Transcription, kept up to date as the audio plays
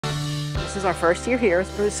This is our first year here.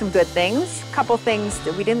 There's some good things, a couple things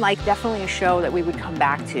that we didn't like, definitely a show that we would come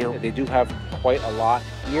back to. They do have quite a lot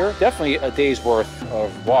here. Definitely a day's worth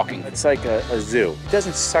of walking. It's like a zoo. It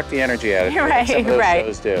doesn't suck the energy out of you like some of those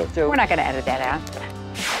shows do. So we're not going to edit that out.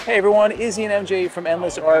 Hey everyone, Izzy and MJ from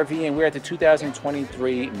Endless RV, and we're at the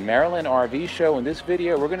 2023 Maryland RV show. In this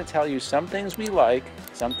video, we're going to tell you some things we like,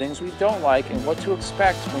 some things we don't like, and what to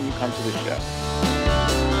expect when you come to the show.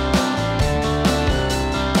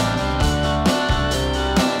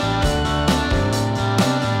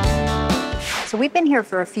 So we've been here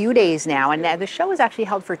for a few days now, and the show is actually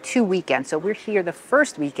held for 2 weekends. So we're here the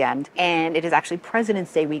first weekend, and it is actually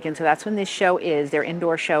President's Day weekend. So that's when this show is. Their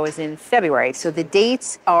indoor show is in February. So the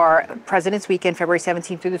dates are President's Weekend, February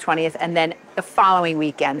 17th through the 20th, and then the following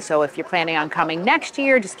weekend. So if you're planning on coming next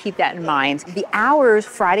year, just keep that in mind. The hours,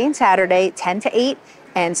 Friday and Saturday, 10 to 8,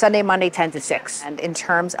 and Sunday, Monday, 10 to 6. And in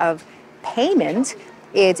terms of payment,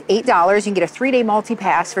 it's $8. You can get a 3-day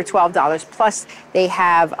multi-pass for $12. Plus, they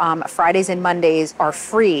have Fridays and Mondays are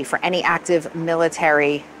free for any active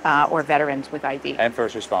military or veterans with ID. And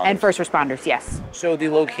first responders. And first responders, yes. So the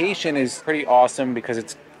location is pretty awesome because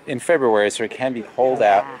it's in February, so it can be cold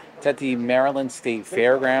out. It's at the Maryland State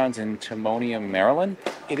Fairgrounds in Timonium, Maryland.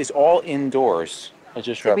 It is all indoors. I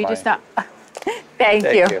just dropped Thank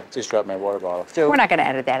you. Just dropped my water bottle. So we're not going to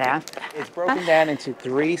edit that out. It's broken down into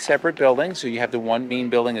 3 separate buildings. So you have the one main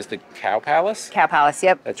building is the Cow Palace. Cow Palace,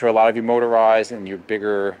 yep. That's where a lot of your motorized and your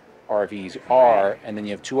bigger RVs are. And then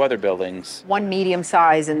you have 2 other buildings. One medium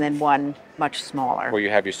size and then one much smaller. Where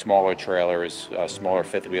you have your smaller trailers, smaller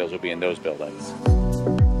fifth wheels will be in those buildings.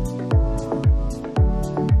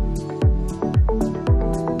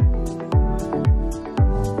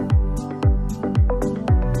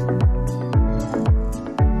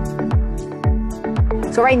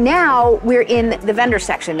 So right now, we're in the vendor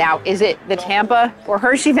section. Now, is it the Tampa or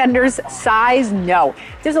Hershey vendors size? No.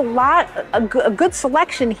 There's a good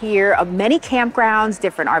selection here of many campgrounds,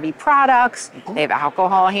 different RV products. They have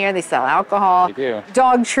alcohol here. They sell alcohol. They do.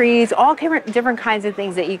 Dog treats, all different kinds of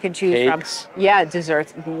things that you can choose Cakes. from. Yeah,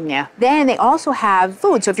 desserts. Yeah. Then they also have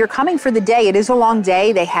food. So if you're coming for the day, it is a long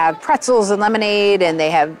day. They have pretzels and lemonade, and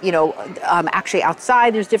they have, actually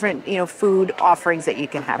outside, there's different, food offerings that you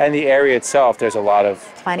can have. And the area itself, there's a lot of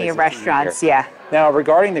plenty of restaurants, yeah. Now,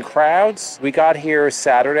 regarding the crowds, we got here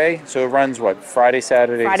Saturday, so it runs what, Friday,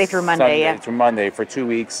 Saturday? Friday through Monday, Sunday yeah. through Monday for 2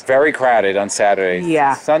 weeks. Very crowded on Saturday.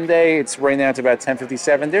 Yeah. Sunday, it's right now, it's about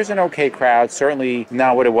 10:57. There's an okay crowd, certainly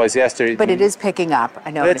not what it was yesterday. But it is picking up,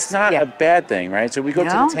 I know. But it's not a bad thing, right? So we go to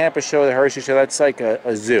the Tampa show, the Hershey show, that's like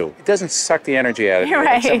a zoo. It doesn't suck the energy out of you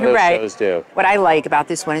like some of those shows do. What I like about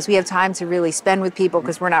this one is we have time to really spend with people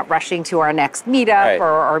because we're not rushing to our next meetup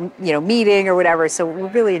or meeting or whatever, so we're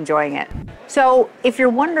really enjoying it. So if you're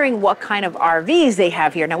wondering what kind of RVs they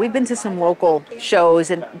have here, now we've been to some local shows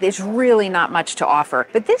and there's really not much to offer,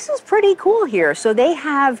 but this is pretty cool here. So they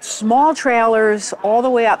have small trailers all the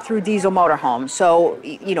way up through diesel motorhomes. So,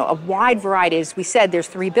 a wide variety. As we said, there's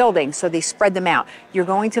 3 buildings, so they spread them out. You're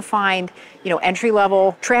going to find,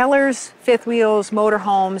 entry-level trailers, fifth wheels,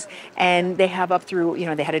 motorhomes, and they have up through,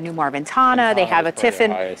 they had a new Marvintana, they have a Tiffin,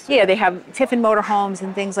 they have Tiffin motorhomes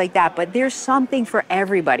and things like that, but there's something for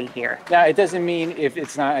everybody here. Now, it doesn't mean if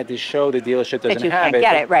it's not at the show, the dealership doesn't have it. That you can't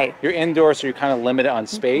get it, right. You're indoors, so you're kind of limited on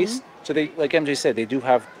space. So they, like MJ said, they do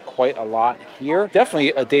have quite a lot here. Definitely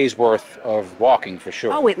a day's worth of walking for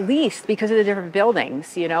sure. Oh, at least because of the different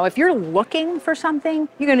buildings. If you're looking for something,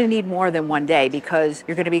 you're going to need more than 1 day because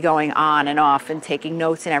you're going to be going on and off and taking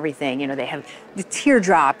notes and everything. They have the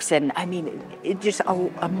teardrops and just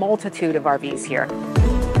a multitude of RVs here.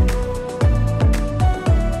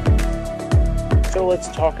 So let's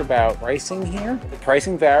talk about pricing here. The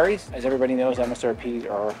pricing varies. As everybody knows,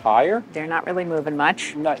 MSRPs are higher. They're not really moving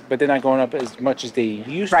much. But they're not going up as much as they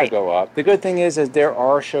used to go up. The good thing is there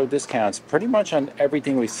are show discounts pretty much on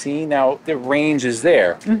everything we've seen. Now, the range is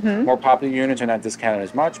there. More popular units are not discounted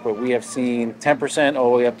as much, but we have seen 10%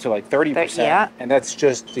 all the way up to like 30%. Yeah. And that's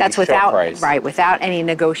just the show without, price. Right, without any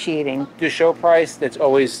negotiating. The show price, that's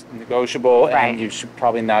always negotiable, Right. and you should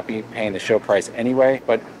probably not be paying the show price anyway.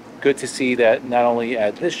 But good to see that not only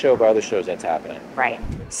at this show, but other shows that's happening. Right.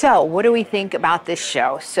 So what do we think about this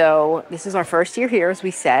show? So this is our first year here, as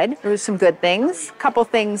we said. There was some good things, a couple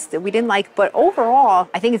things that we didn't like, but overall,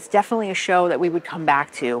 I think it's definitely a show that we would come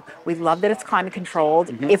back to. We love that it's climate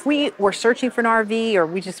controlled. If we were searching for an RV or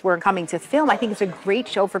we just weren't coming to film, I think it's a great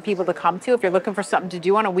show for people to come to if you're looking for something to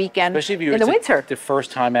do on a weekend, especially if in the winter. The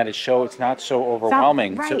first time at a show, it's not so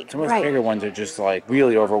overwhelming. Some of the bigger ones are just like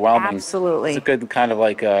really overwhelming. Absolutely. It's a good kind of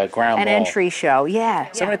like ground ball. An entry show,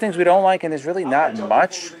 yeah. Some of the things we don't like, and there's really not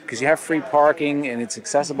much, much, because you have free parking and it's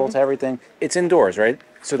accessible to everything. It's indoors, right?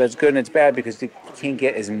 So that's good and it's bad because you can't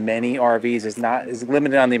get as many RVs. It's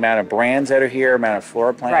limited on the amount of brands that are here, amount of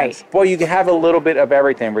floor plans. Right. Well, you can have a little bit of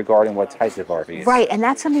everything regarding what type of RVs. Right, and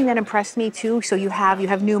that's something that impressed me too. So you have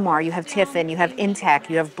Newmar, you have Tiffin, you have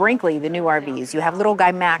Intech, you have Brinkley, the new RVs, you have Little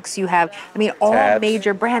Guy Max, you have, I mean, all Tabs.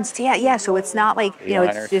 major brands. Yeah. So it's not like, you know,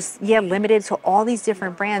 it's just, limited. So all these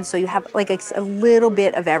different brands. So you have like a little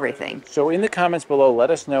bit of everything. So in the comments below,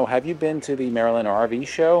 let us know, have you been to the Maryland RV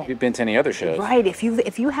show? Have you been to any other shows? Right,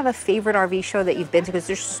 if you have a favorite RV show that you've been to, because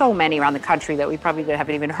there's so many around the country that we probably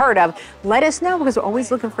haven't even heard of, let us know, because we're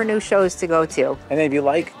always looking for new shows to go to. And then if you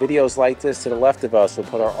like videos like this, to the left of us, we'll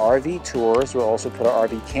put our RV tours. We'll also put our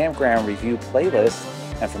RV campground review playlist.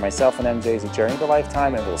 And for myself and MJ, it's a journey to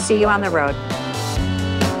lifetime, and we'll see you on the road.